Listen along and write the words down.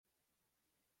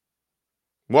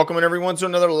Welcome everyone to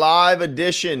another live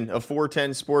edition of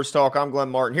 410 Sports Talk. I'm Glenn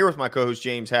Martin here with my co-host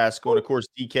James Haskell and of course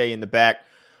DK in the back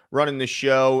running the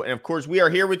show. And of course we are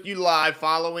here with you live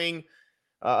following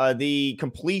the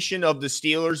completion of the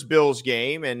Steelers-Bills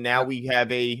game, and now we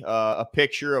have a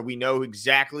picture of we know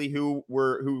exactly who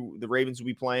the Ravens will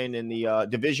be playing in the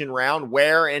division round,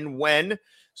 where and when.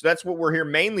 So that's what we're here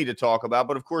mainly to talk about.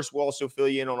 But of course we'll also fill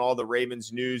you in on all the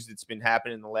Ravens news that's been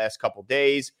happening in the last couple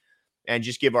days, and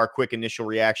just give our quick initial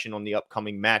reaction on the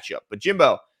upcoming matchup. But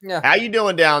Jimbo, how you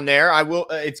doing down there?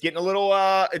 It's getting a little,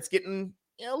 a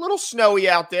little snowy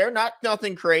out there.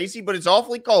 Nothing crazy, but it's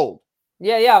awfully cold.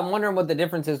 Yeah. I'm wondering what the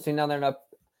difference is between down there and up,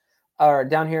 or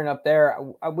down here and up there.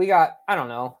 We got, I don't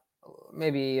know,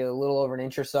 maybe a little over an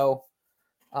inch or so.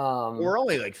 We're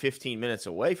only like 15 minutes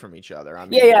away from each other. I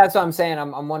mean, yeah, that's what I'm saying.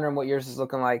 I'm wondering what yours is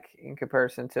looking like in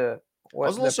comparison to. I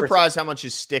was a little surprised how much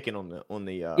is sticking on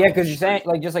the. Yeah, because you're saying,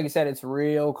 just like you said, it's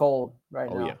real cold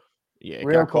right now. Yeah, it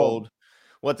got cold.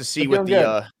 We'll have to see what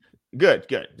the good.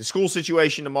 The school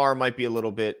situation tomorrow might be a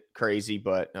little bit crazy,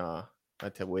 but I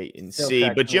have to wait and see.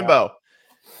 But Jimbo,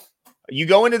 you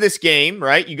go into this game,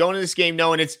 right? You go into this game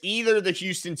knowing it's either the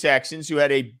Houston Texans, who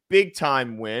had a big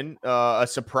time win, a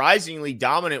surprisingly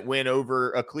dominant win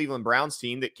over a Cleveland Browns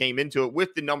team that came into it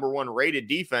with the number one rated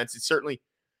defense. It certainly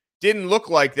didn't look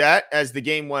like that as the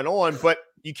game went on, but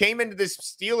you came into this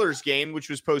Steelers game, which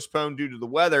was postponed due to the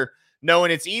weather, knowing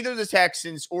it's either the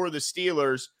Texans or the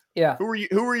Steelers. Yeah. Who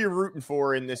are you rooting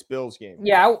for in this Bills game?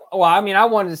 Yeah. Well, I mean, I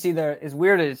wanted to see as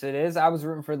weird as it is, I was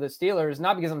rooting for the Steelers,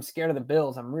 not because I'm scared of the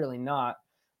Bills. I'm really not,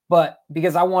 but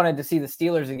because I wanted to see the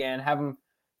Steelers again, have them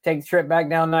take the trip back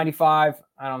down 95.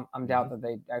 I'm doubt that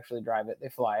they actually drive it. They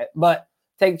fly it, but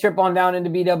take the trip on down into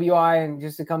BWI and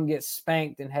just to come get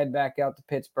spanked and head back out to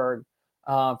Pittsburgh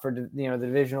for the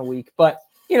divisional week. But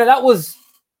that was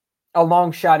a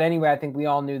long shot anyway. I think we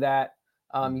all knew that.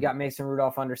 You got Mason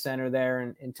Rudolph under center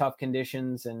there in tough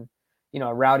conditions, and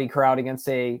a rowdy crowd against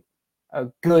a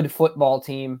good football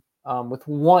team with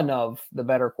one of the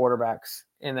better quarterbacks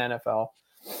in the NFL.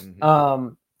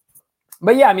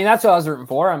 But yeah, I mean that's what I was rooting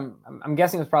for. I'm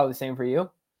guessing it's probably the same for you.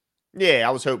 Yeah,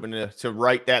 I was hoping to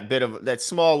right that bit of that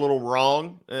small little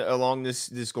wrong along this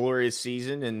glorious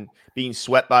season and being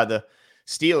swept by the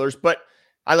Steelers. But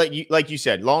I like you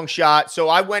said, long shot. So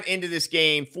I went into this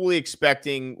game fully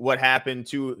expecting what happened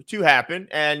to happen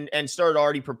and started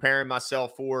already preparing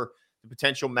myself for the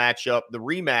potential matchup, the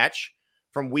rematch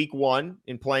from week one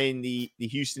in playing the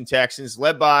Houston Texans,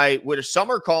 led by what some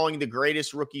are calling the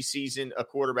greatest rookie season a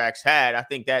quarterback's had. I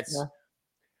think that's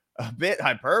a bit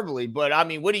hyperbole, but I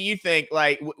mean, what do you think?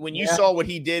 Like when you saw what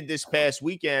he did this past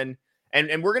weekend,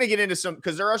 and we're going to get into some,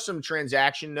 because there are some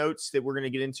transaction notes that we're going to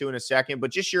get into in a second,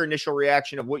 but just your initial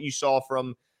reaction of what you saw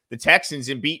from the Texans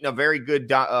in beating a very good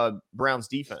Browns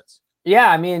defense. Yeah.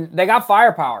 I mean, they got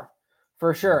firepower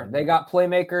for sure. They got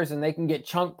playmakers and they can get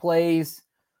chunk plays.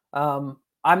 I'm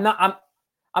not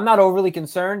overly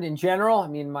concerned in general. I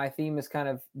mean, my theme has kind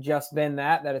of just been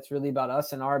that it's really about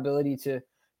us and our ability to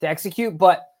execute,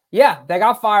 but yeah, they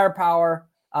got firepower.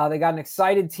 They got an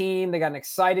excited team. They got an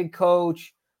excited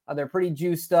coach. They're pretty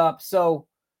juiced up. So,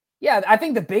 yeah, I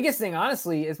think the biggest thing,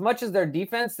 honestly, as much as their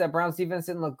defense, that Browns defense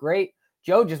didn't look great,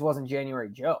 Joe just wasn't January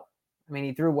Joe. I mean,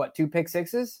 he threw, 2 pick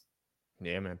sixes?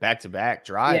 Yeah, man, back-to-back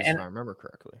drives, if I remember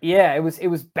correctly. Yeah, it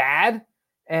was bad.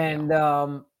 And,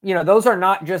 those are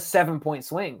not just 7-point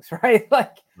swings, right?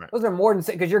 Those are more than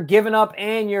 6 because you're giving up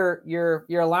and you're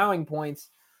allowing points.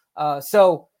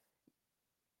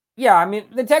 Yeah, I mean,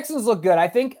 the Texans look good. I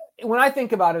think when I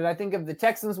think about it, I think of the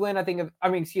Texans win.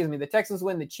 The Texans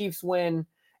win, the Chiefs win,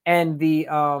 and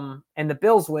the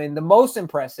Bills win. The most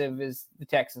impressive is the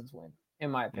Texans win,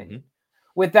 in my opinion.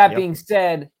 With that being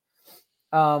said,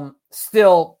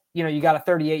 still, you got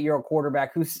a 38-year-old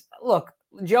quarterback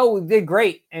Joe did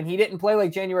great, and he didn't play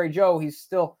like January Joe. He's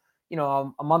still,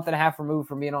 a month and a half removed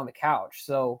from being on the couch.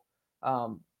 So,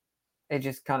 it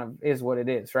just kind of is what it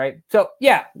is, right? So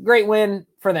yeah, great win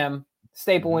for them,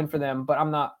 staple win for them, but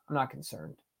I'm not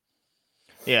concerned.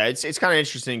 Yeah, it's kind of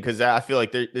interesting because I feel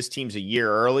like this team's a year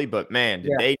early, but man,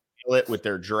 did they nail it with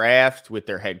their draft, with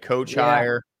their head coach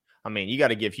hire? I mean, you got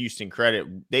to give Houston credit.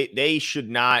 They should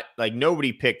not,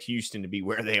 nobody picked Houston to be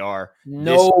where they are.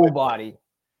 Nobody.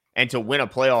 And to win a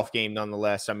playoff game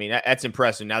nonetheless. I mean, that's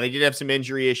impressive. Now, they did have some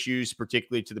injury issues,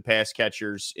 particularly to the pass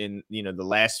catchers in, the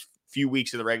last few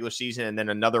weeks of the regular season, and then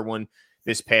another one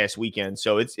this past weekend.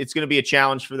 So it's going to be a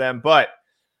challenge for them. But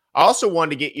I also wanted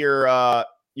to get your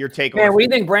take on. Man, what do you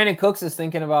think Brandon Cooks is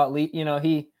thinking about?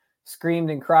 He screamed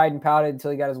and cried and pouted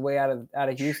until he got his way out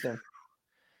of Houston.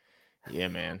 Yeah,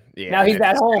 man. Yeah, Now he's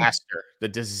at home. The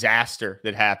disaster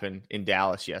that happened in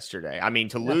Dallas yesterday. I mean,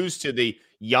 to lose to the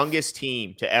youngest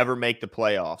team to ever make the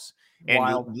playoffs and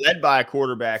Wild. led by a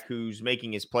quarterback who's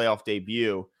making his playoff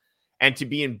debut and to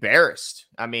be embarrassed.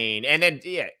 I mean, and then,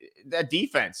 that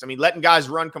defense, I mean, letting guys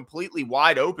run completely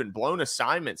wide open, blown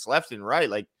assignments left and right.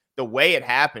 Like the way it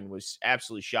happened was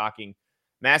absolutely shocking.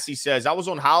 Massey says, I was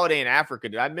on holiday in Africa.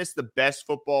 Did I miss the best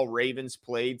football Ravens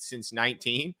played since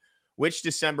 19? Which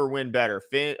December win better,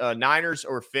 Niners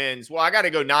or Fins? Well, I got to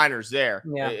go Niners there.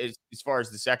 Yeah. As far as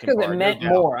the second because part, it meant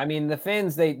more. I mean, the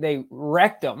Fins they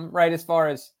wrecked them, right? As far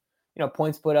as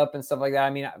points put up and stuff like that. I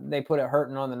mean, they put it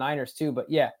hurting on the Niners too. But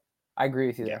yeah, I agree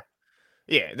with you there.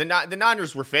 Yeah, the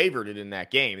Niners were favored in that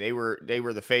game. They were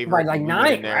the favorite by like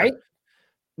 9, right?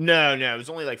 No, it was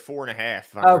only like 4.5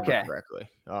 if I remember correctly.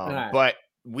 Right. But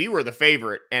we were the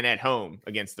favorite and at home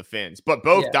against the Fins. But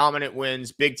both dominant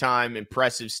wins, big time,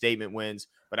 impressive statement wins.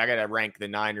 But I got to rank the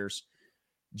Niners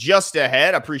just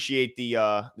ahead. I appreciate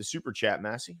the super chat,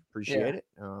 Massey. Appreciate it.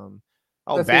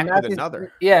 Back with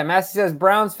another. Yeah, Massey says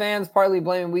Browns fans partly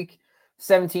blaming Week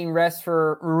 17 rest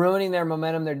for ruining their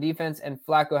momentum, their defense, and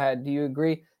Flacco had. Do you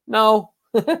agree? No,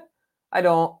 I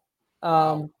don't.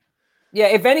 Yeah,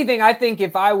 if anything, I think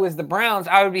if I was the Browns,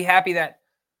 I would be happy that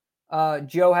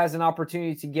Joe has an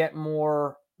opportunity to get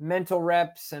more mental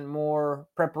reps and more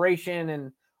preparation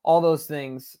and all those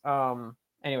things.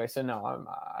 Anyway, so no,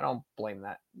 I don't blame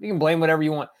that. You can blame whatever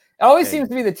you want. It always seems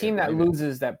to be the team that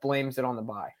loses that blames it on the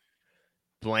bye.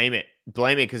 Blame it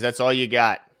because that's all you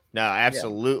got. No,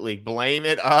 absolutely. Yeah. Blame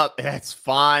it up. That's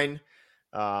fine.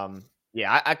 I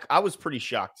was pretty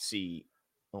shocked to see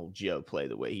old Joe play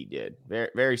the way he did. Very,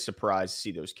 very surprised to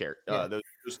see those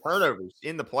those turnovers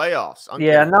in the playoffs.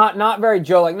 Yeah, not very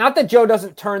Joe. Like, not that Joe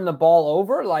doesn't turn the ball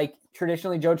over. Like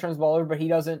traditionally, Joe turns the ball over, but he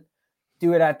doesn't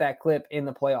do it at that clip in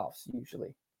the playoffs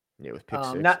usually. Yeah, with pick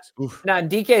six. Now,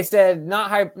 DK said not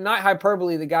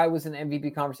hyperbole. The guy was in the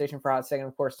MVP conversation for a hot second.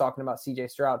 Of course, talking about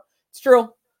CJ Stroud. It's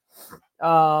true.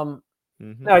 No,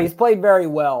 he's played very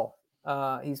well. But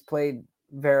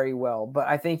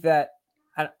I think that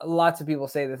lots of people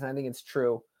say this, and I think it's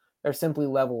true. There's simply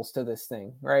levels to this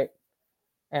thing, right?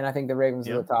 And I think the Ravens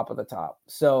are the top of the top.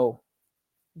 So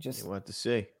just we'll have to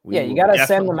see. You got to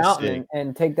send them out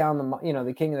and take down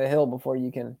the king of the hill before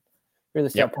you can really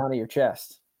start pounding your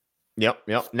chest. Yep.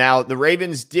 Now, the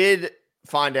Ravens did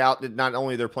find out that not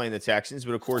only they're playing the Texans,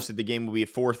 but of course that the game will be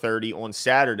at 4:30 on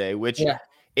Saturday, which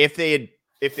if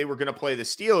they were going to play the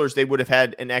Steelers, they would have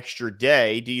had an extra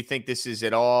day. Do you think this is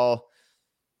at all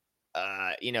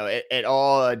at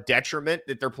all a detriment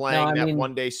that they're playing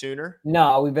one day sooner?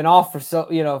 No, we've been off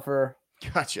for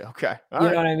Gotcha. Okay. All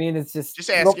right. What I mean? It's just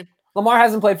asking. Lamar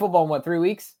hasn't played football in 3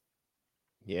 weeks?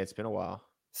 Yeah, it's been a while.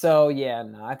 So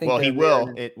no, I think. Well, he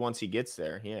will once he gets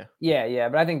there. Yeah. Yeah,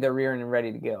 but I think they're rearing and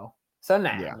ready to go. So I'm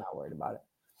not worried about it.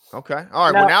 Okay.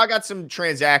 All right. Now I got some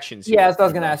transactions here. Yeah, that's what I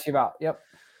was going to ask you about. Yep.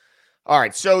 All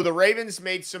right. So the Ravens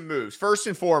made some moves. First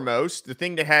and foremost, the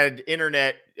thing that had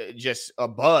internet just a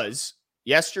buzz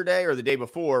yesterday or the day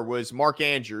before was Mark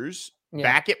Andrews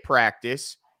back at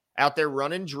practice, out there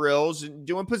running drills and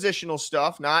doing positional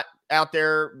stuff, not out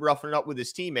there roughing it up with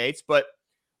his teammates, but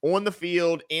on the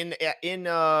field in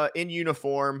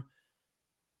uniform.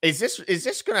 Is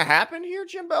this going to happen here,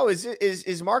 Jimbo?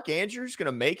 Is Mark Andrews going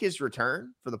to make his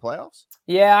return for the playoffs?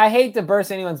 Yeah, I hate to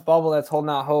burst anyone's bubble that's holding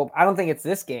out hope. I don't think it's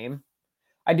this game.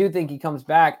 I do think he comes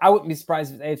back. I wouldn't be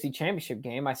surprised if it's the AFC Championship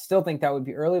game. I still think that would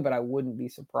be early, but I wouldn't be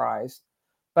surprised.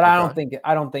 But I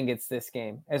don't think it's this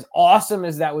game. As awesome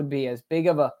as that would be, as big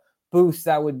of a boost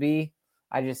that would be,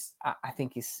 I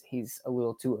think he's a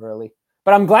little too early.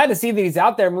 But I'm glad to see that he's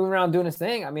out there moving around doing his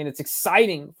thing. I mean, it's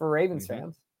exciting for Ravens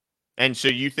fans. And so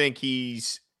you think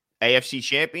he's AFC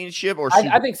Championship or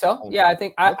I think so. Yeah, I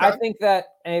think that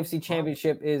AFC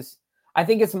Championship is. I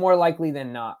think it's more likely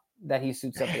than not that he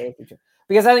suits up for the AFC Championship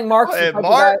because I think Mark's the type of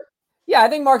guy. Yeah, I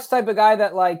think Mark's the type of guy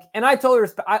that and I totally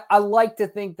respect. I like to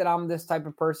think that I'm this type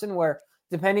of person where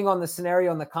depending on the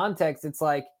scenario and the context, it's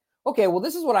like, okay, well,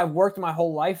 this is what I've worked my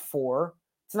whole life for.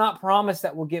 It's not promised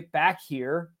that we'll get back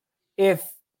here.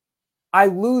 If I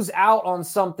lose out on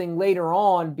something later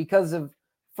on because of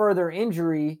further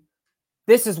injury,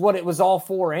 this is what it was all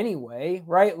for anyway,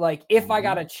 right? Like if I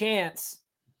got a chance,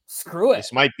 screw it.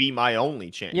 This might be my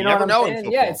only chance. You never know in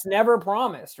football. Yeah, it's never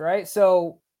promised, right?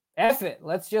 So F it.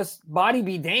 Let's just body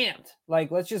be damned.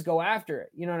 Like let's just go after it.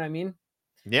 You know what I mean?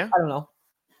 Yeah. I don't know.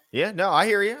 Yeah, no, I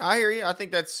hear you. I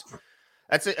think that's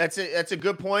a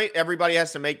good point. Everybody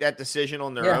has to make that decision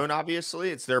on their own.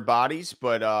 Obviously, it's their bodies,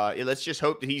 but let's just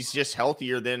hope that he's just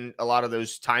healthier than a lot of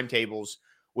those timetables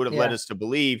would have led us to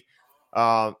believe.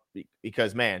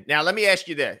 Because man, now let me ask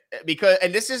you this,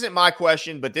 and this isn't my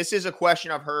question, but this is a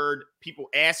question I've heard people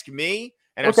ask me,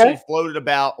 and I've seen floated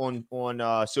about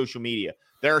on social media.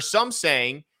 There are some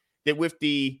saying that with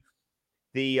the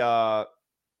kind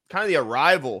of the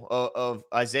arrival of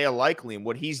Isaiah Likely and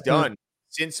what he's done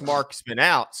since Mark's been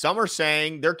out, some are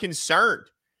saying they're concerned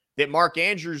that Mark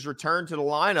Andrews' return to the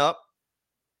lineup,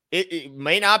 it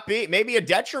may not be, maybe a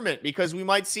detriment, because we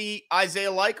might see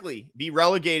Isaiah Likely be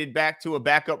relegated back to a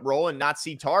backup role and not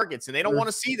see targets, and they don't want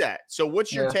to see that. So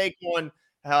what's your take on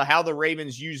how the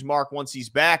Ravens use Mark once he's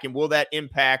back, and will that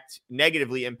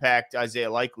negatively impact Isaiah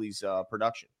Likely's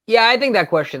production? Yeah, I think that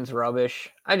question's rubbish.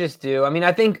 I just do. I mean,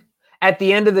 I think at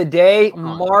the end of the day,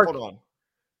 Mark. Hold on.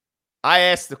 I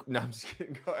asked no, I'm just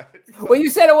kidding. Go ahead. Well, you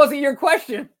said it wasn't your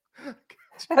question.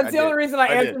 That's the only reason I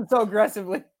answered so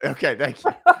aggressively. Okay, thank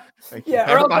you. Thank you.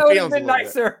 Yeah, or else I would have been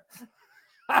nicer.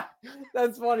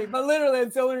 That's funny. But literally,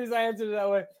 that's the only reason I answered it that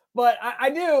way. But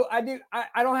I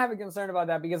don't have a concern about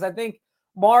that, because I think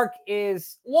Mark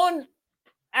is one,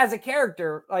 as a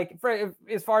character, like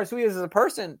as far as who he is as a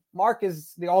person, Mark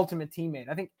is the ultimate teammate.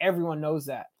 I think everyone knows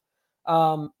that.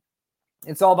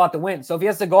 It's all about the win. So if he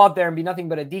has to go out there and be nothing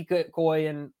but a decoy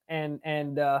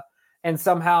and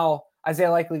somehow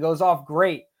Isaiah Likely goes off,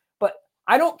 great. But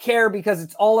I don't care, because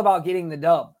it's all about getting the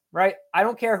dub, right? I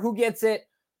don't care who gets it,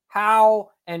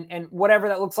 how, and whatever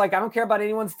that looks like. I don't care about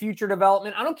anyone's future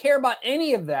development. I don't care about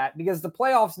any of that, because the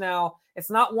playoffs now, it's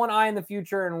not one eye in the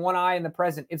future and one eye in the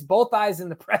present. It's both eyes in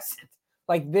the present.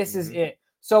 Like, this is it.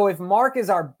 So if Mark is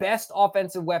our best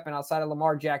offensive weapon outside of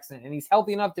Lamar Jackson, and he's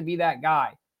healthy enough to be that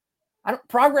guy, I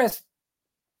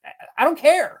don't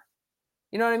care.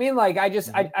 You know what I mean? Like, I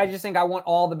just think I want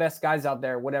all the best guys out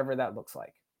there, whatever that looks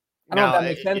like. I don't know if that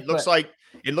makes sense.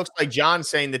 It looks like John's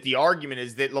saying that the argument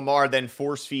is that Lamar then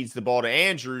force feeds the ball to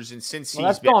Andrews, and since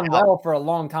that's gone well for a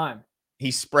long time,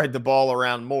 he spread the ball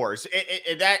around more. So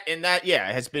that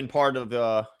has been part of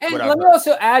the. And let me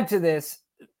also add to this: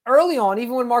 early on,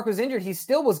 even when Mark was injured, he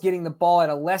still was getting the ball at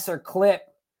a lesser clip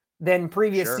than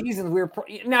previous seasons.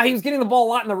 Now he was getting the ball a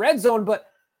lot in the red zone, but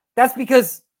that's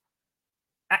because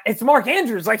it's Mark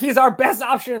Andrews. Like, he's our best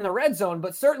option in the red zone.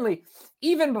 But certainly,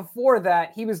 even before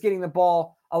that, he was getting the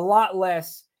ball a lot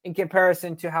less in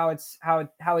comparison to how it's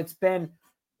been.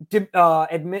 What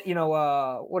am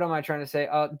I trying to say?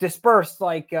 Dispersed,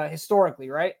 like, historically,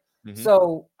 right? Mm-hmm.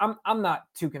 So I'm not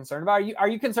too concerned about it. Are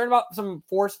you concerned about some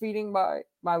force feeding by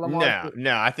Lamar?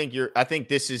 No. I think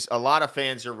this is, a lot of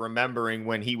fans are remembering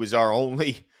when he was our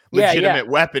only legitimate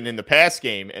weapon in the pass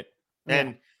game,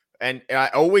 and I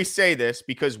always say this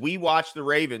because we watch the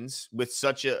Ravens with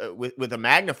such with a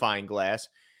magnifying glass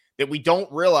that we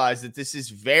don't realize that this is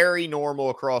very normal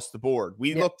across the board.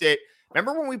 We looked at,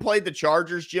 remember when we played the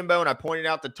Chargers, Jimbo, and I pointed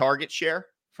out the target share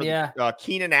for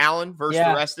Keenan Allen versus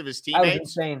the rest of his teammates? That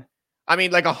was insane. I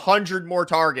mean, like 100 more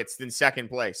targets than second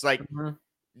place. Like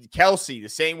Kelsey, the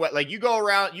same way. Like, you go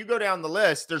down the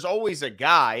list, there's always a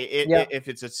guy, if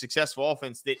it's a successful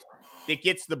offense, that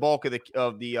gets the bulk of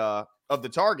the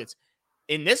targets.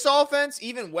 In this offense,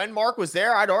 even when Mark was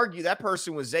there, I'd argue that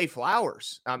person was Zay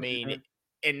Flowers. I mean,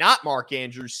 and not Mark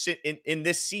Andrews in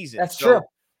this season. That's true.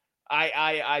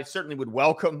 I certainly would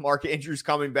welcome Mark Andrews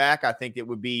coming back. I think it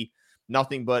would be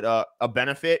nothing but a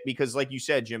benefit, because, like you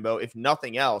said, Jimbo, if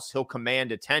nothing else, he'll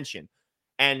command attention.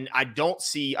 And I don't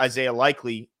see Isaiah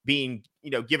Likely being,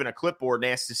 given a clipboard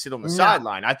and asked to sit on the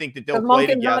sideline. I think that they'll play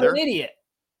together. Not an idiot.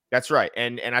 That's right.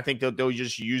 And I think they'll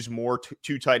just use more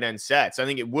two tight end sets. I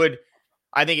think it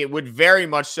would very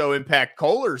much so impact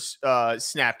Kohler's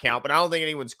snap count, but I don't think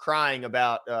anyone's crying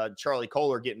about Charlie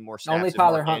Kohler getting more snaps. Only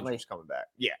Tyler Huntley coming back.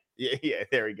 Yeah.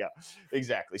 There we go.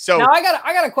 Exactly. So now I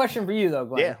got a question for you though,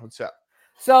 Glenn. Yeah. What's up?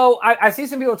 So I see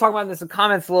some people talking about this in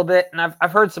comments a little bit, and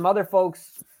I've heard some other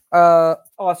folks,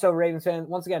 also Ravens fans.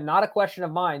 Once again, not a question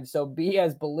of mine, so be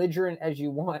as belligerent as you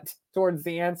want towards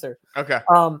the answer. Okay.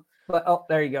 But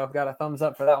there you go. Got a thumbs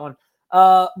up for that one.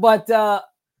 But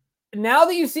now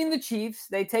that you've seen the Chiefs,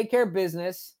 they take care of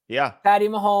business. Yeah. Patty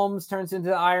Mahomes turns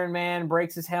into Iron Man,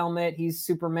 breaks his helmet. He's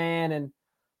Superman and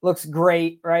looks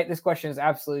great, right? This question is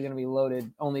absolutely going to be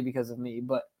loaded only because of me,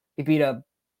 but he beat a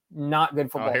not good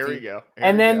football team. Here we go.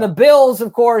 And then the Bills,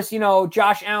 of course,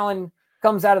 Josh Allen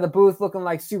comes out of the booth looking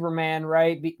like Superman,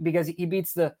 right? Because he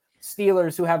beats the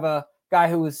Steelers, who have a guy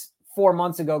who was 4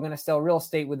 months ago going to sell real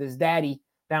estate with his daddy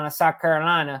down in South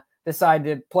Carolina, decide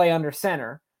to play under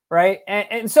center, right?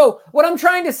 And so what I'm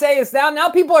trying to say is now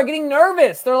people are getting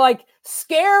nervous. They're like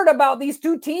scared about these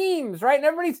two teams, right? And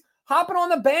everybody's hopping on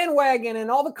the bandwagon, and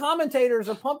all the commentators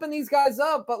are pumping these guys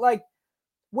up. But, like,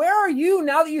 where are you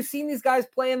now that you've seen these guys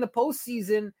play in the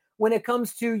postseason when it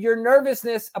comes to your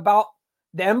nervousness about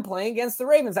them playing against the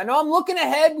Ravens. I know I'm looking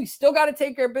ahead. We still got to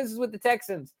take care of business with the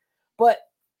Texans, but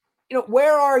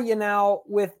where are you now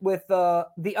with the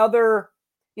other,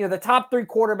 the top three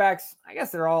quarterbacks? I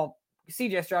guess they're all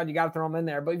CJ Stroud. You got to throw them in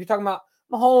there, but if you're talking about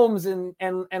Mahomes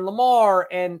and Lamar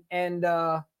and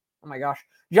oh my gosh,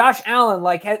 Josh Allen,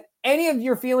 like, has any of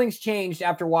your feelings changed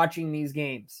after watching these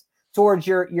games towards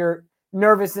your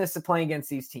nervousness of playing against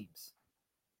these teams?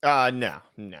 No.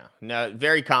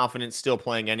 Very confident still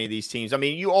playing any of these teams. I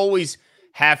mean, you always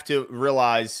have to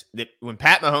realize that when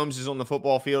Pat Mahomes is on the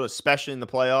football field, especially in the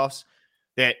playoffs,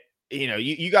 that,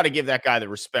 you got to give that guy the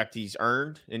respect he's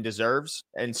earned and deserves.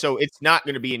 And so it's not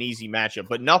going to be an easy matchup,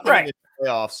 but nothing in the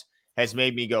playoffs has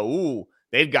made me go, ooh,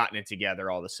 they've gotten it together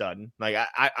all of a sudden. Like,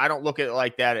 I don't look at it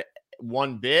like that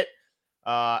one bit.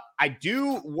 I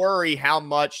do worry how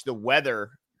much the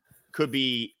weather could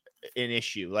be an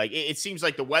issue. Like, it seems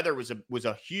like the weather was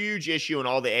a huge issue in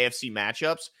all the AFC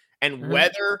matchups, and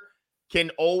weather can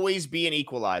always be an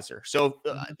equalizer. So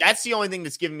that's the only thing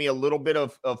that's giving me a little bit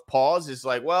of pause, is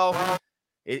like, well,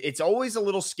 it's always a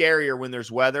little scarier when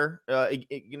there's weather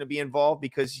going to be involved,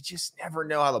 because you just never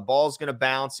know how the ball's going to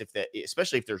bounce,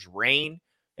 especially if there's rain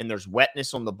and there's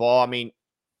wetness on the ball. I mean,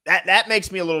 that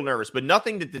makes me a little nervous, but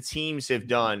nothing that the teams have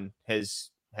done has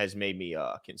made me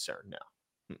concerned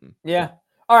now. Yeah.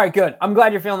 All right, good. I'm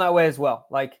glad you're feeling that way as well.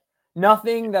 Like,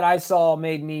 nothing that I saw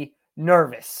made me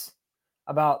nervous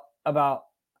about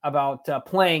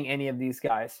playing any of these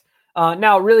guys.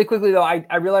 Now, really quickly, though,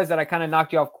 I realized that I kind of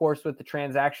knocked you off course with the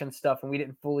transaction stuff, and we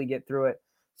didn't fully get through it.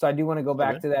 So I do want to go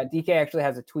back to that. DK actually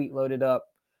has a tweet loaded up.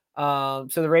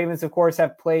 So the Ravens, of course,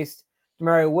 have placed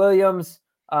Demario Williams,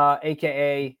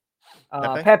 a.k.a.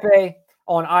 Pepe,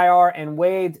 on IR, and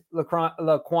Wade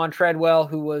Laquan Treadwell,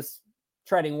 who was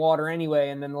treading water anyway,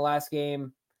 and then the last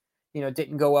game,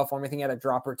 didn't go well for him. I think he had a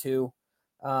drop or two.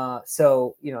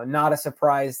 So, not a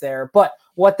surprise there. But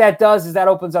what that does is that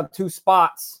opens up 2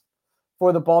 spots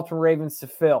for the Baltimore Ravens to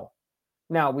fill.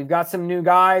 Now, we've got some new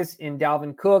guys in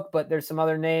Dalvin Cook, but there's some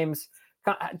other names.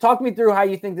 Talk me through how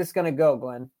you think this is going to go,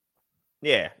 Glenn.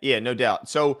 Yeah, no doubt.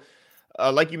 So,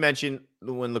 like you mentioned,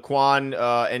 when Laquan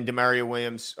and Demario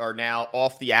Williams are now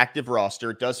off the active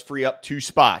roster, it does free up 2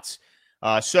 spots.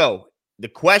 So the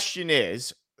question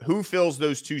is, who fills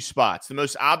those 2 spots? The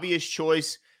most obvious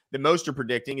choice that most are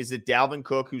predicting is that Dalvin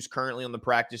Cook, who's currently on the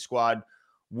practice squad,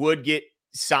 would get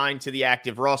signed to the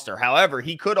active roster. However,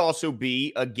 he could also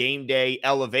be a game day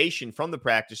elevation from the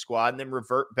practice squad and then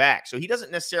revert back. So he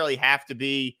doesn't necessarily have to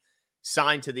be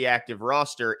signed to the active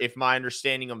roster, if my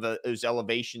understanding of those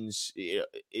elevations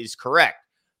is correct.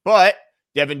 But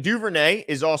Devin Duvernay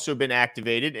has also been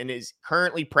activated and is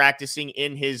currently practicing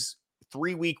in his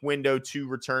 3-week window to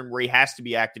return, where he has to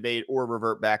be activated or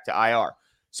revert back to IR.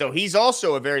 So he's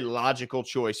also a very logical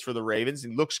choice for the Ravens,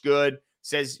 and looks good.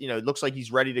 Says, it looks like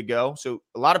he's ready to go. So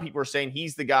a lot of people are saying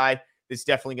he's the guy that's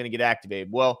definitely going to get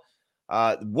activated. Well,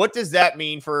 what does that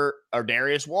mean for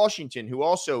Ardarius Washington, who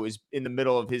also is in the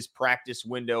middle of his practice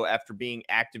window after being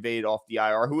activated off the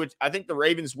IR, who I think the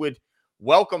Ravens would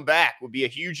welcome back, would be a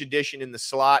huge addition in the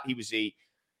slot. He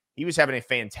was having a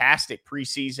fantastic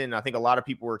preseason. I think a lot of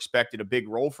people were expected a big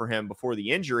role for him before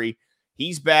the injury.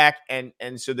 He's back, and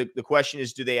so the question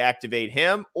is, do they activate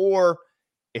him? Or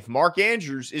if Mark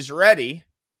Andrews is ready,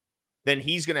 then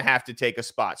he's going to have to take a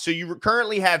spot. So you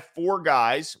currently have 4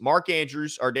 guys: Mark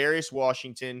Andrews, Ardarius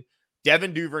Washington,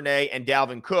 Devin Duvernay, and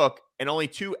Dalvin Cook, and only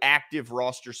 2 active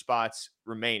roster spots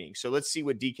remaining. So let's see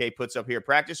what DK puts up here.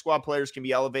 Practice squad players can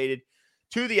be elevated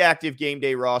to the active game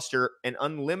day roster an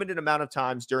unlimited amount of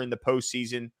times during the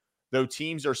postseason, though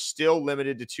teams are still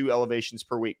limited to 2 elevations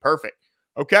per week. Perfect.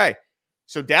 Okay.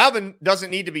 So Dalvin doesn't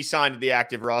need to be signed to the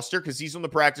active roster because he's on the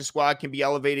practice squad, can be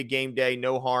elevated game day,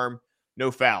 no harm,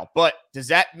 no foul. But does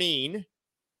that mean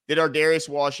that Ardarius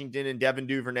Washington and Devin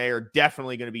Duvernay are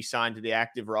definitely going to be signed to the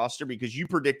active roster? Because you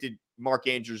predicted Mark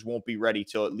Andrews won't be ready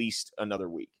till at least another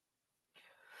week.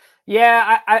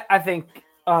 Yeah, I think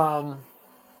I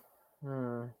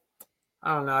don't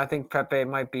know. I think Pepe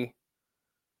might be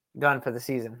done for the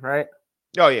season, right?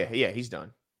 Oh yeah, he's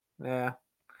done. Yeah.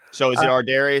 So is it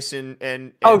Ardarius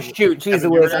and oh shoot, geez, it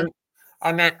was.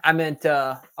 I meant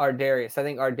Ardarius. I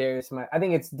think Ardarius might. I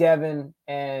think it's Devin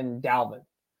and Dalvin.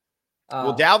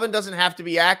 Well, Dalvin doesn't have to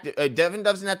be active. Devin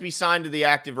doesn't have to be signed to the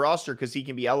active roster because he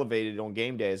can be elevated on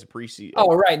game day as a preseason.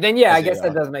 Oh, right. Then I guess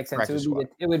that does make sense.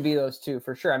 It would be those 2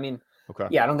 for sure. I mean, okay.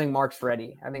 Yeah, I don't think Mark's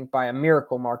ready. I think by a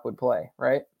miracle Mark would play,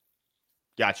 right?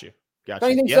 Got you. Don't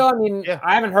you think so? I mean,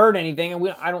 I haven't heard anything, and we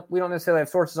don't necessarily have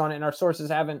sources on it, and our sources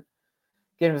haven't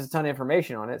given us a ton of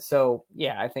information on it. So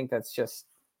yeah, I think that's just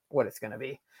what it's going to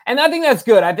be, and I think that's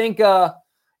good. I think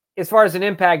as far as an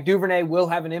impact, Duvernay will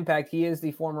have an impact. He is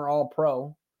the former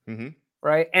All-Pro,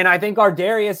 right? And I think our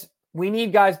Darius, we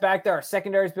need guys back there. Our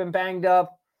secondary's been banged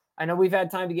up. I know we've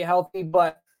had time to get healthy,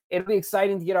 but it'll be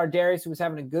exciting to get our Darius, who was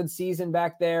having a good season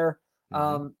back there,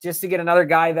 just to get another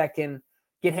guy that can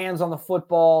get hands on the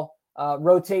football,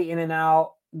 rotate in and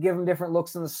out, give him different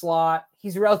looks in the slot.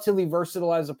 He's relatively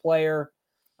versatile as a player.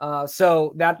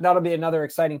 So that'll be another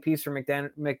exciting piece for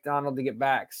McDonald to get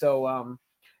back. So,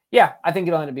 yeah, I think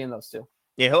it'll end up being those two.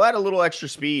 Yeah, he'll add a little extra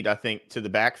speed, I think, to the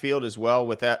backfield as well.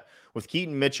 With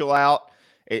Keaton Mitchell out,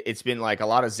 it's been like a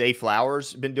lot of Zay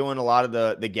Flowers been doing a lot of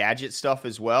the gadget stuff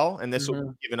as well, and this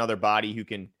will give another body who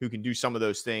can do some of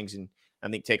those things, and I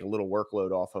think take a little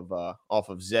workload off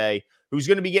of Zay, who's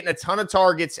going to be getting a ton of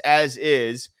targets as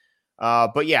is.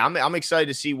 But yeah, I'm excited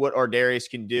to see what Ardarius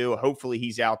can do. Hopefully,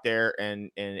 he's out there and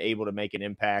able to make an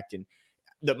impact. And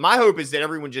my hope is that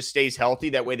everyone just stays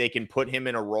healthy. That way they can put him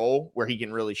in a role where he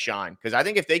can really shine. Because I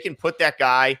think if they can put that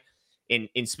guy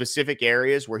in specific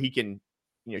areas where he can,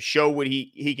 show what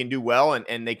he can do well,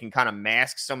 and they can kind of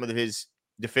mask some of his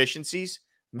deficiencies,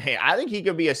 man, I think he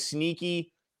could be a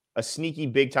sneaky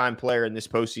big time player in this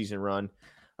postseason run,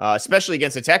 especially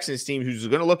against the Texans team who's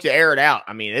going to look to air it out.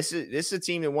 I mean, this is a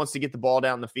team that wants to get the ball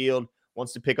down the field,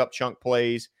 wants to pick up chunk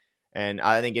plays. And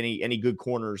I think any good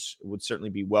corners would certainly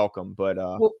be welcome. But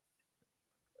go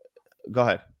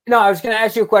ahead. No, I was going to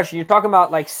ask you a question. You're talking about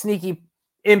like sneaky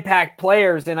impact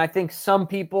players, and I think some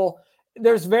people,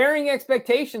 there's varying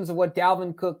expectations of what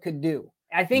Dalvin Cook could do.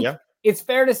 I think it's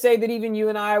fair to say that even you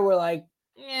and I were like,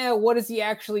 yeah, what is he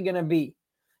actually going to be?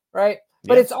 Right.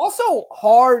 But it's also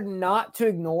hard not to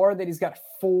ignore that he's got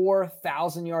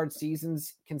 4,000-yard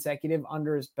seasons consecutive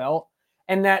under his belt,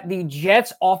 and that the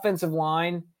Jets offensive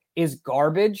line is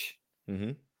garbage.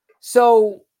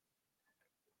 So,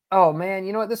 oh man,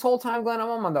 you know what? This whole time, Glenn,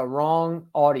 I'm on the wrong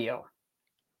audio.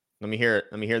 Let me hear it.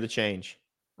 Let me hear the change.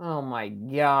 Oh my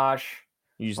gosh.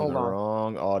 Using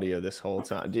wrong audio this whole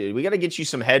time. Dude, we got to get you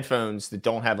some headphones that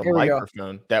don't have a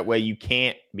microphone. That way you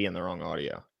can't be in the wrong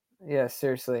audio. Yeah,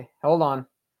 seriously. Hold on.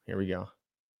 Here we go.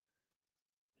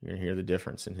 You're going to hear the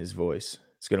difference in his voice.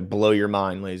 It's going to blow your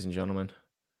mind, ladies and gentlemen.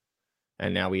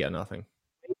 And now we got nothing.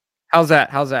 How's that?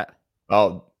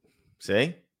 Oh,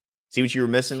 see what you were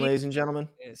missing, ladies and gentlemen?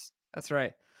 Yes, that's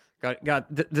right.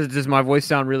 Does my voice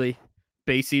sound really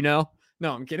bassy now?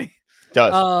 No, I'm kidding. It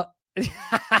does.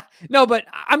 No, but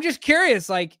I'm just curious,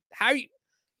 like,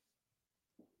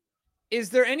 is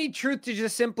there any truth to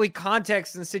just simply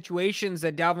context and situations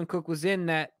that Dalvin Cook was in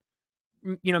that,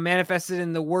 manifested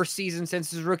in the worst season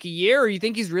since his rookie year, or you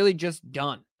think he's really just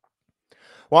done?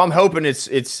 Well, I'm hoping it's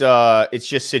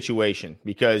just situation,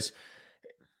 because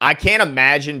I can't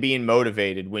imagine being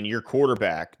motivated when your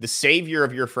quarterback, the savior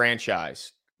of your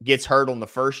franchise, gets hurt on the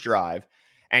first drive,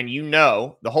 and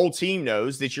the whole team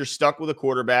knows that you're stuck with a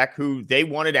quarterback who they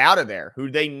wanted out of there, who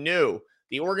they knew,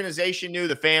 the organization knew,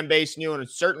 the fan base knew, and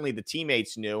certainly the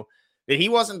teammates knew that he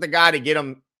wasn't the guy to get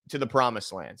them to the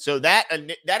promised land. So that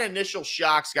initial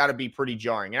shock's got to be pretty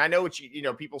jarring. And I know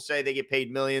people say they get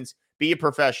paid millions, be a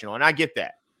professional, and I get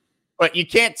that. But you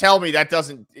can't tell me that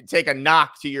doesn't take a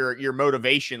knock to your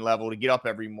motivation level to get up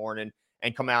every morning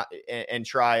and come out and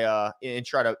try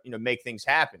to make things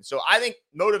happen. So I think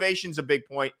motivation's a big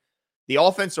point. The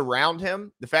offense around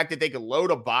him, the fact that they could load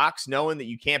a box knowing that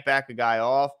you can't back a guy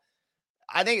off,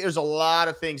 I think there's a lot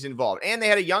of things involved. And they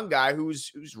had a young guy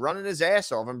who's running his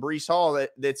ass off in Breece Hall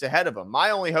that's ahead of him.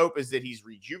 My only hope is that he's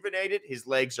rejuvenated, his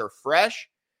legs are fresh,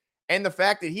 and the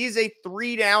fact that he's a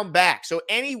 3-down back. So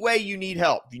any way you need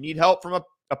help, if you need help from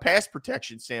a pass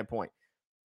protection standpoint,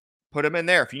 put him in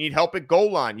there. If you need help at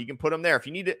goal line, you can put him there. If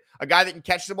you need a guy that can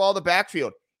catch the ball in the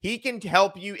backfield, he can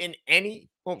help you in any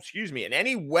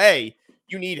way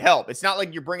you need help. It's not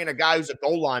like you're bringing a guy who's a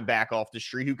goal line back off the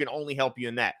street who can only help you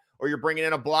in that. Or you're bringing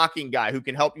in a blocking guy who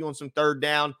can help you on some third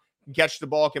down, can catch the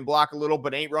ball, can block a little,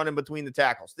 but ain't running between the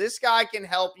tackles. This guy can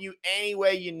help you any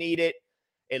way you need it,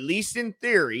 at least in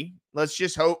theory. Let's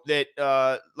just hope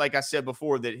that, like I said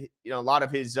before, that a lot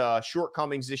of his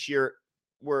shortcomings this year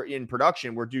were in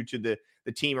production were due to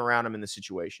the team around him and the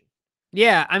situation.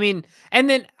 Yeah, I mean, and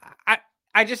then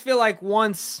I just feel like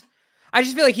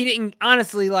he didn't,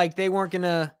 honestly, like they weren't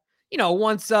gonna,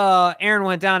 once Aaron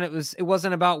went down, it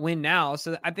wasn't about win now.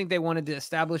 So I think they wanted to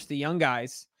establish the young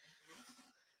guys.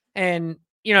 And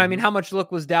I mean, how much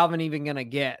look was Dalvin even going to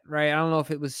get, right? I don't know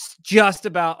if it was just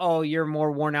about, oh, you're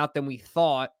more worn out than we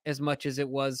thought, as much as it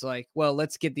was like, well,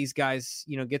 let's get these guys,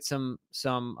 get some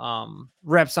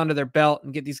reps under their belt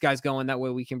and get these guys going. That way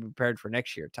we can be prepared for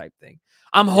next year type thing.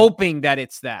 I'm hoping that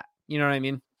it's that, you know what I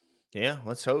mean? Yeah,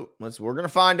 let's hope. We're going to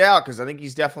find out, because I think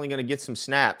he's definitely going to get some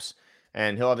snaps.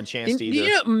 and he'll have a chance to Do either. you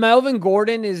know Melvin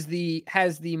Gordon has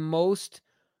the most?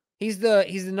 He's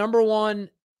the number one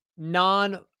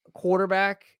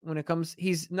non-quarterback when it comes.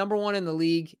 He's number one in the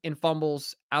league in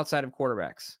fumbles outside of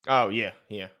quarterbacks. Oh yeah.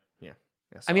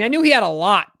 I mean, I knew he had a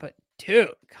lot, but dude,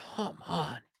 come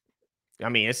on. I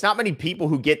mean, it's not many people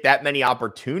who get that many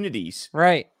opportunities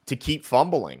Right. to keep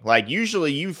fumbling. Like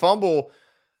usually you fumble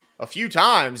a few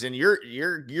times and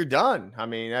you're done. I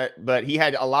mean, but he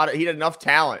had enough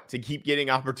talent to keep getting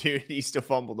opportunities to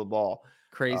fumble the ball.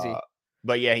 Crazy.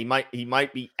 But yeah, he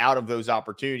might be out of those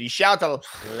opportunities. Shout out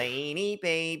to Laney,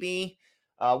 baby.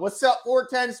 What's up,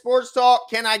 410 Sports Talk?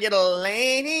 Can I get a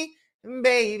Laney,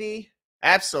 baby?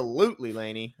 Absolutely,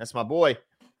 Laney. That's my boy.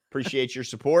 Appreciate your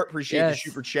support. Appreciate the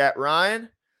super chat, Ryan.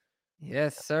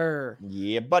 Yes, sir.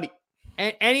 Yeah, buddy.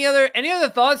 Any other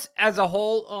thoughts as a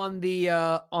whole on the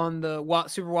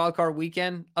Super Wildcard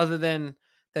weekend, other than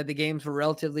that the games were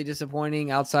relatively disappointing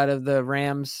outside of the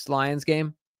Rams-Lions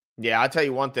game? Yeah, I'll tell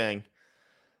you one thing.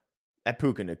 That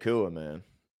Puka Nacua, man.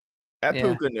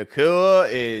 Puka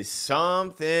Nacua is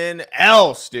something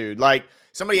else, dude. Like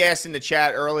somebody asked in the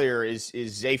chat earlier, is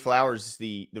Zay Flowers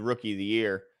the rookie of the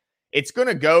year? It's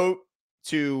gonna go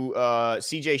to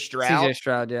CJ Stroud. CJ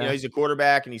Stroud, yeah. You know, he's a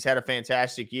quarterback and he's had a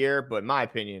fantastic year, but in my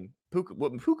opinion,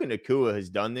 what Puka Nacua has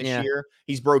done this year,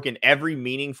 he's broken every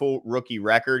meaningful rookie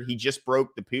record. He just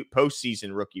broke the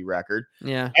postseason rookie record.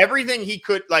 Yeah. Everything he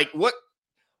could, like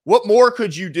what more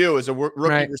could you do as a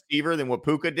rookie receiver than what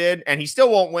Puka did? And he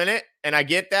still won't win it. And I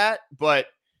get that, but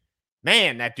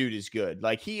man, that dude is good.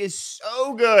 Like he is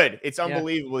so good. It's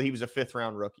unbelievable. He was a 5th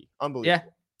round rookie.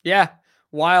 Unbelievable. Yeah.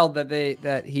 Wild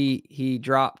that he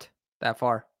dropped that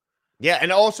far. Yeah.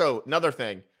 And also another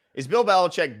thing, is Bill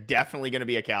Belichick definitely going to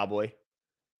be a Cowboy?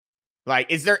 Like,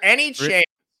 is there any chance?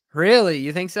 Really?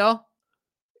 You think so?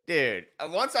 Dude,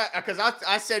 because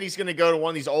I said he's going to go to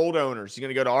one of these old owners. He's going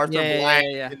to go to Arthur Blank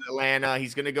in Atlanta.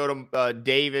 He's going to go to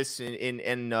Davis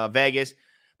in Vegas.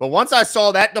 But once I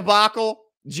saw that debacle,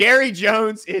 Jerry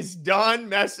Jones is done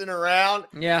messing around.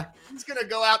 Yeah. He's going to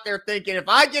go out there thinking, if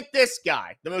I get this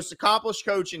guy, the most accomplished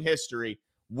coach in history,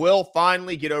 will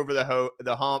finally get over the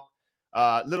hump.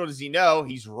 Little does he know,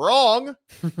 he's wrong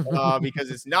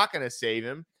because it's not going to save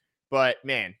him. But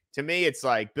man, to me, it's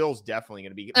like Bill's definitely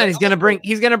going to be. And he's going to bring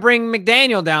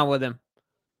McDaniel down with him.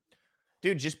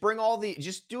 Dude, just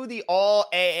do the all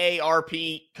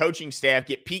AARP coaching staff.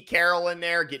 Get Pete Carroll in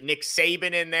there. Get Nick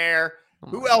Saban in there.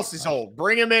 Who else is old?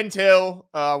 Bring him in too.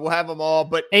 We'll have them all.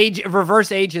 But reverse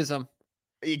ageism.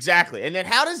 Exactly. And then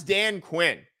how does Dan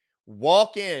Quinn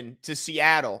walk in to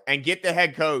Seattle and get the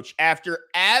head coach after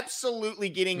absolutely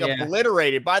getting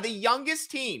obliterated by the youngest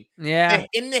team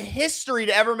in the history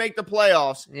to ever make the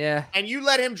playoffs? Yeah. And you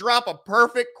let him drop a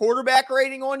perfect quarterback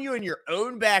rating on you in your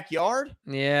own backyard?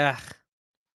 Yeah.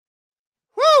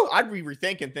 Woo! I'd be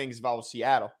rethinking things if I was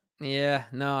Seattle. Yeah.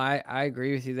 No, I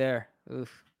agree with you there.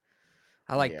 Oof.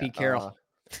 I like Pete Carroll.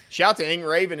 Shout to Ing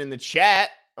Raven in the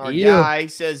chat. Our guy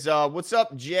says, what's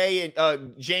up, Jay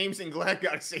and James and Glenn?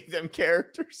 Gotta save them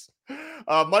characters.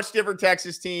 Much different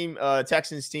Texans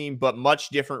team, but much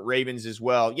different Ravens as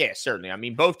well. Yeah, certainly. I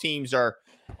mean, both teams are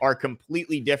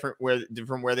completely different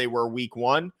from where they were week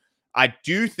one. I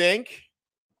do think,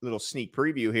 little sneak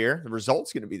preview here, the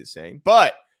result's going to be the same,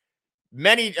 but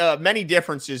many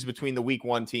differences between the week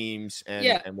one teams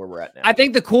and where we're at now. I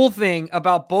think the cool thing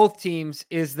about both teams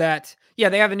is that,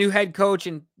 they have a new head coach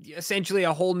and essentially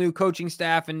a whole new coaching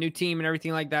staff and new team and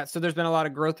everything like that. So there's been a lot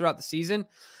of growth throughout the season.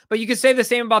 But you could say the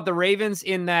same about the Ravens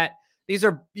in that these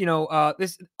are,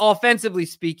 this offensively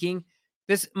speaking,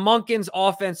 this Monken's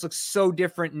offense looks so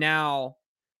different now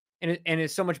and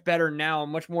is so much better now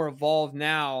and much more evolved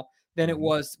now than it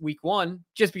was week one,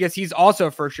 just because he's also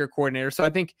a first-year coordinator. So I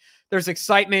think there's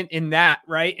excitement in that,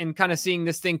 right? And kind of seeing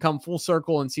this thing come full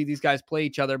circle and see these guys play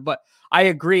each other. But I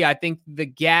agree. I think the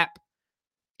gap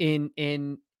in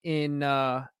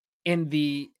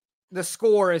the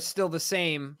score is still the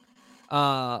same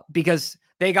because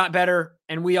they got better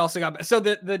and we also got better. So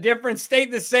the difference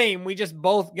stayed the same. We just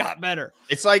both got better.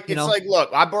 It's like, look,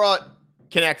 I brought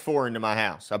Connect 4 into my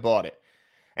house. I bought it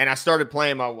and I started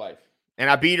playing my wife. And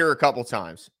I beat her a couple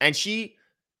times. And she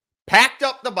packed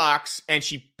up the box and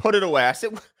she put it away. I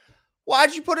said,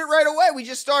 why'd you put it right away? We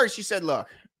just started. She said, look,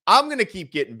 I'm going to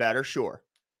keep getting better, sure.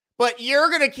 But you're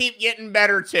going to keep getting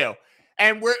better too.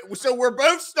 And we're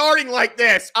both starting like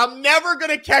this. I'm never going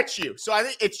to catch you. So I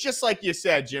think it's just like you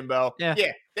said, Jimbo.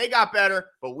 Yeah, they got better,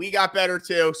 but we got better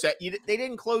too. So they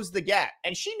didn't close the gap.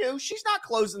 And she knew she's not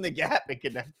closing the gap in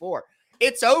Connect 4.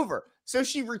 It's over. So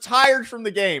she retired from the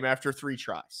game after 3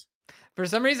 tries. For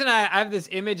some reason, I have this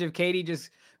image of Katie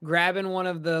just grabbing one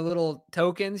of the little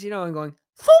tokens, and going,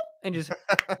 and just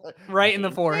right in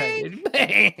the forehead.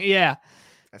 Yeah.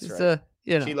 That's right.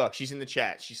 She's in the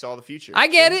chat. She saw the future. I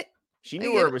get it. She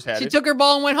knew where it was headed. She took her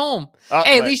ball and went home.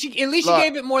 Hey, at least she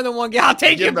gave it more than one guy. I'll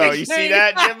take Jimbo, your picture. You see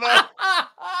that, Jimbo?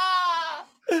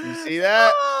 You see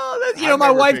that? Oh, my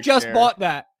wife just bought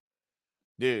that.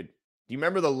 Dude, do you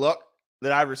remember the look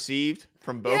that I received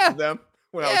from both of them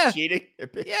when I was cheating?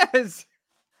 Yes.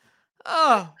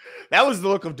 Oh. That was the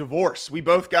look of divorce. We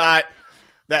both got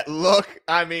that look.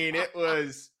 I mean, it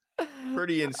was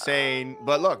pretty insane.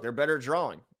 But look, they're better at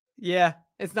drawing. Yeah,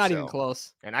 it's not even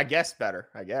close. And I guessed better,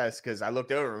 because I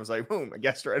looked over and was like, boom, I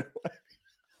guessed right away.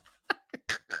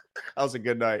 That was a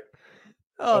good night.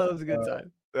 Oh, that was a good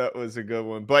time. That was a good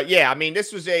one. But yeah, I mean,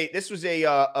 this was a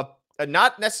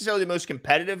not necessarily the most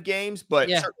competitive games, but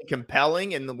certainly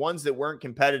compelling. And the ones that weren't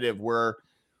competitive were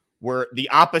the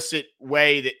opposite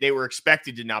way that they were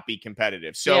expected to not be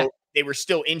competitive. So they were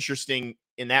still interesting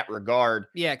in that regard.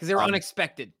 Yeah, because they were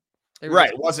unexpected.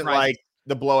 Right. It wasn't like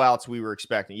the blowouts we were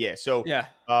expecting. Yeah. So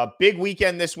big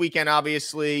weekend this weekend,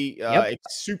 obviously.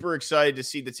 It's super excited to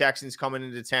see the Texans coming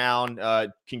into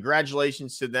town.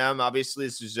 Congratulations to them. Obviously,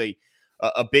 this is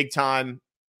a big time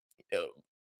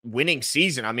winning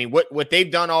season. I mean, what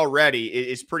they've done already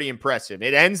is pretty impressive.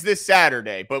 It ends this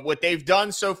Saturday, but what they've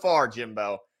done so far,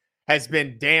 Jimbo, has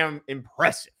been damn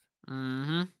impressive.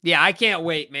 Mm-hmm. Yeah, I can't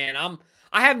wait, man.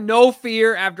 I have no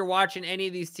fear after watching any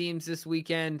of these teams this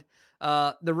weekend.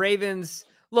 The Ravens,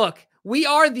 look, we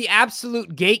are the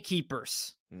absolute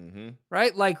gatekeepers,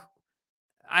 right? Like,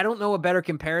 I don't know a better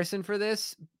comparison for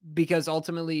this because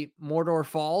ultimately Mordor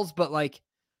falls, but like,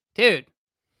 dude,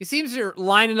 it seems you're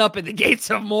lining up at the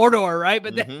gates of Mordor, right?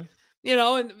 But then,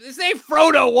 and this ain't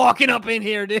Frodo walking up in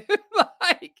here, dude.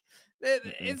 Like,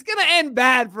 it's going to end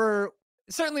bad for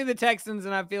certainly the Texans,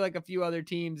 and I feel like a few other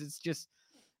teams. It's just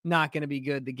not going to be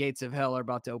good. The gates of hell are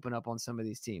about to open up on some of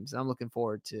these teams. I'm looking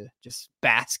forward to just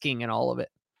basking in all of it.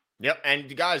 Yep.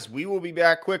 And guys, we will be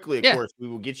back quickly. Of course, we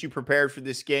will get you prepared for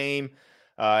this game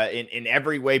in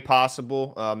every way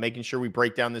possible, making sure we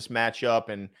break down this matchup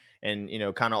and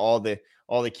kind of all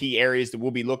the key areas that we'll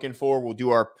be looking for. We'll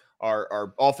do our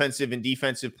offensive and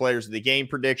defensive players of the game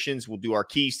predictions. We'll do our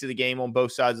keys to the game on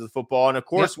both sides of the football. And of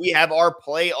course, we have our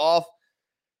playoff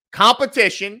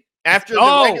competition. After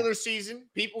the regular season,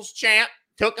 People's Champ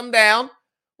took them down.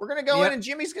 We're going to go in, and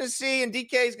Jimmy's going to see, and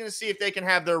DK is going to see if they can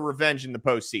have their revenge in the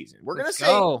postseason. We're going to see.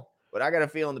 But I got a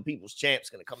feeling the People's Champ's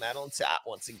going to come out on top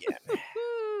once again.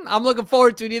 I'm looking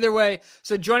forward to it either way.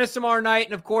 So join us tomorrow night.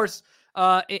 And, of course,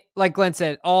 like Glenn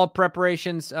said, all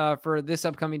preparations for this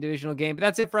upcoming divisional game. But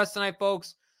that's it for us tonight,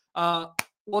 folks.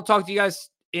 We'll talk to you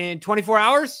guys in 24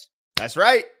 hours. That's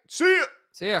right. See ya.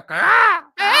 See ya.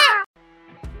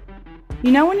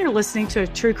 You know when you're listening to a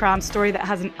true crime story that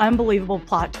has an unbelievable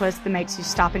plot twist that makes you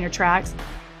stop in your tracks?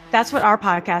 That's what our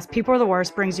podcast, People Are the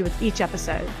Worst, brings you with each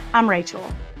episode. I'm Rachel.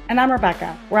 And I'm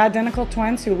Rebecca. We're identical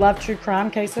twins who love true crime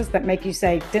cases that make you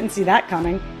say, didn't see that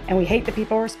coming, and we hate the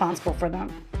people responsible for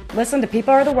them. Listen to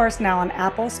People Are the Worst now on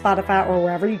Apple, Spotify, or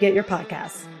wherever you get your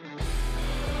podcasts.